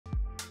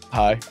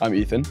Hi, I'm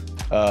Ethan.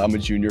 I'm a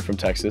junior from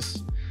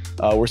Texas.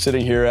 We're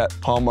sitting here at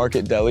Palm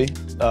Market Deli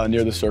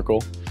near the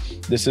Circle.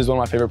 This is one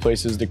of my favorite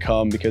places to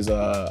come because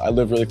I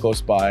live really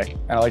close by,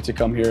 and I like to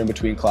come here in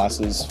between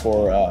classes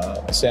for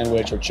a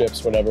sandwich or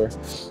chips, whatever.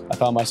 I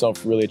found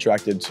myself really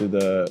attracted to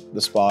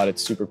the spot.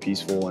 It's super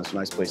peaceful and it's a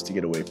nice place to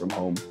get away from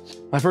home.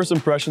 My first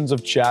impressions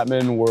of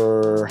Chapman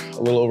were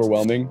a little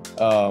overwhelming.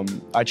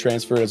 I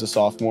transferred as a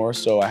sophomore,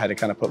 so I had to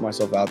kind of put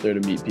myself out there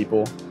to meet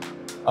people.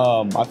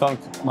 I found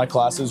my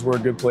classes were a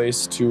good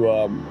place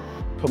to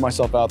put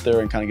myself out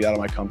there and kind of get out of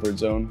my comfort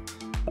zone.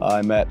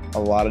 I met a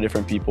lot of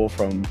different people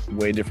from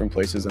way different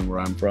places than where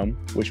I'm from,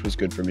 which was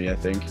good for me, I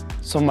think.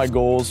 Some of my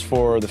goals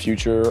for the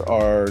future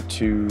are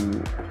to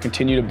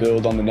continue to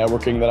build on the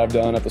networking that I've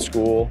done at the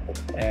school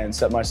and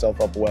set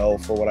myself up well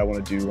for what I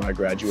want to do when I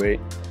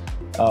graduate.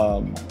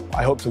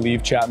 I hope to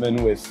leave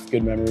Chapman with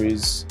good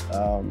memories,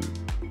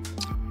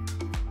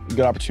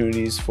 good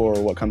opportunities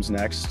for what comes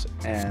next,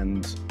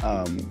 and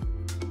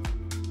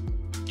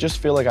just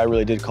feel like I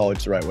really did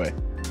college the right way.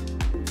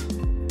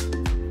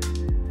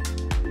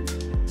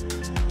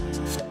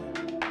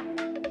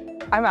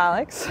 I'm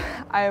Alex.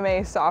 I am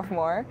a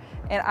sophomore,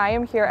 and I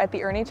am here at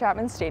the Ernie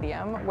Chapman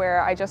Stadium,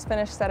 where I just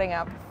finished setting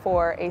up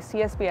for a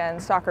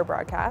CSBN soccer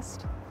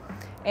broadcast.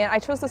 And I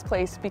chose this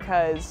place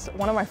because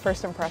one of my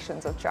first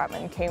impressions of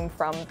Chapman came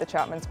from the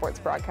Chapman Sports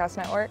Broadcast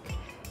Network.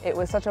 It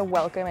was such a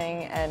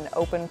welcoming and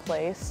open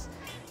place.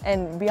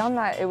 And beyond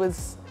that, it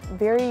was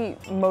very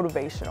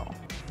motivational.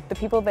 The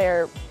people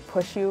there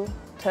push you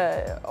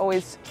to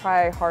always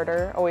try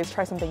harder, always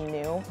try something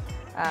new.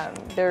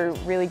 They're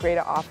really great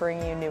at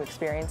offering you new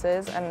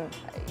experiences, and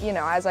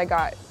as I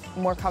got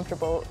more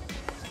comfortable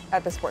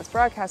at the Sports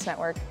Broadcast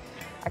Network,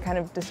 I kind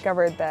of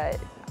discovered that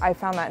I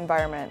found that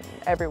environment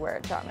everywhere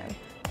at Chapman.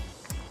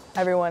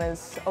 Everyone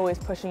is always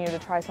pushing you to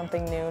try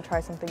something new,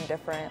 try something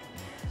different.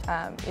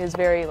 It is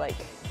very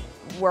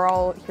we're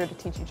all here to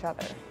teach each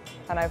other,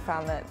 and I've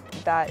found that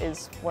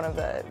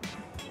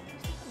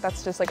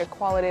that's just a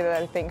quality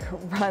that I think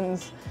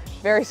runs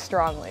very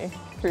strongly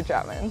through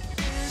Chapman.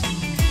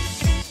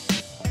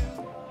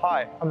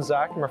 Hi, I'm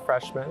Zach, I'm a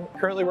freshman.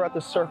 Currently we're at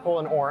the Circle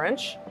in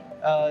Orange.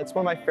 It's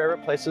one of my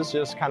favorite places to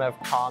just kind of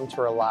calm,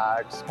 to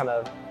relax, kind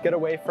of get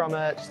away from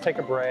it, just take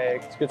a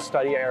break. It's a good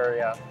study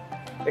area.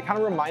 It kind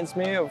of reminds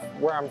me of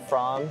where I'm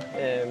from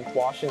in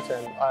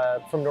Washington,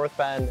 from North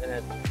Bend,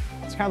 and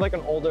it's kind of like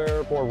an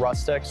older, more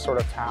rustic sort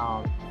of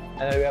town.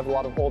 And we have a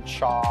lot of old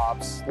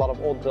shops, a lot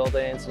of old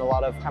buildings, and a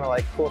lot of kind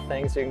of cool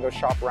things you can go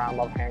shop around, a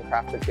lot of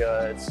handcrafted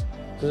goods.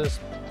 So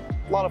just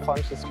a lot of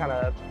fun, just kind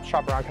of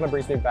shop around, kind of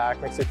brings me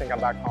back, makes me think I'm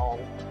back home.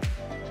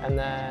 And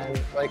then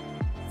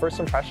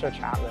first impression of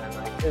Chapman,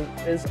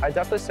 I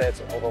definitely say it's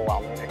an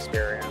overwhelming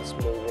experience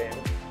moving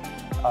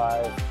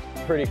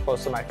pretty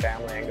close to my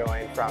family and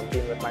going from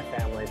being with my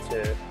family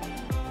to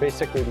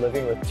basically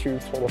living with two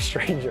total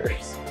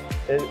strangers.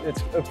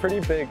 It's a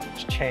pretty big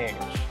change,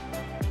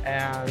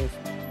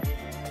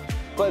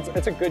 but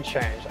it's a good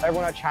change.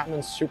 Everyone at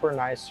Chapman's super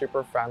nice,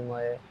 super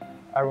friendly.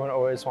 Everyone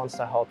always wants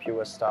to help you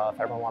with stuff.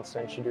 Everyone wants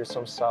to introduce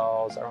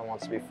themselves. Everyone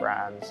wants to be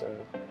friends. And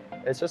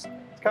it's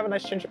kind of a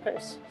nice change of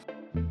pace.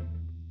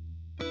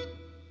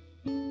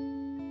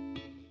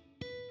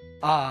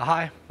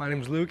 Hi, my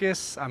name is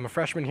Lucas. I'm a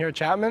freshman here at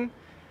Chapman.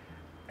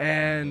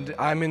 And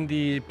I'm in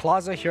the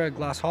plaza here at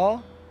Glass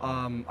Hall.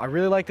 I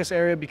really like this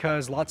area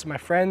because lots of my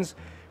friends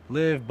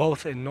live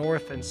both in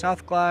North and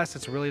South Glass.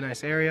 It's a really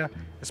nice area,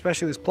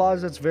 especially this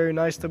plaza. It's very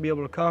nice to be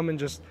able to come and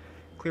just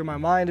clear my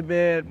mind a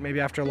bit. Maybe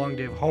after a long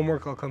day of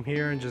homework, I'll come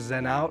here and just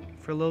zen out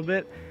for a little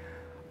bit.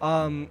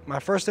 My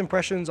first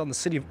impressions on the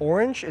city of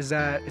Orange is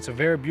that it's a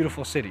very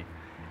beautiful city.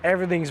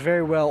 Everything's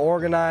very well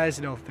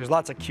organized. There's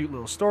lots of cute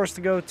little stores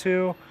to go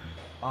to.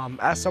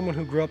 As someone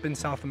who grew up in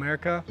South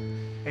America,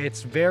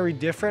 it's very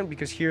different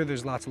because here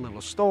there's lots of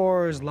little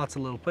stores, lots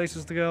of little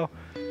places to go.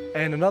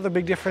 And another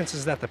big difference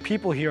is that the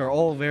people here are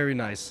all very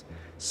nice.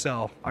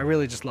 So I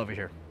really just love it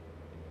here.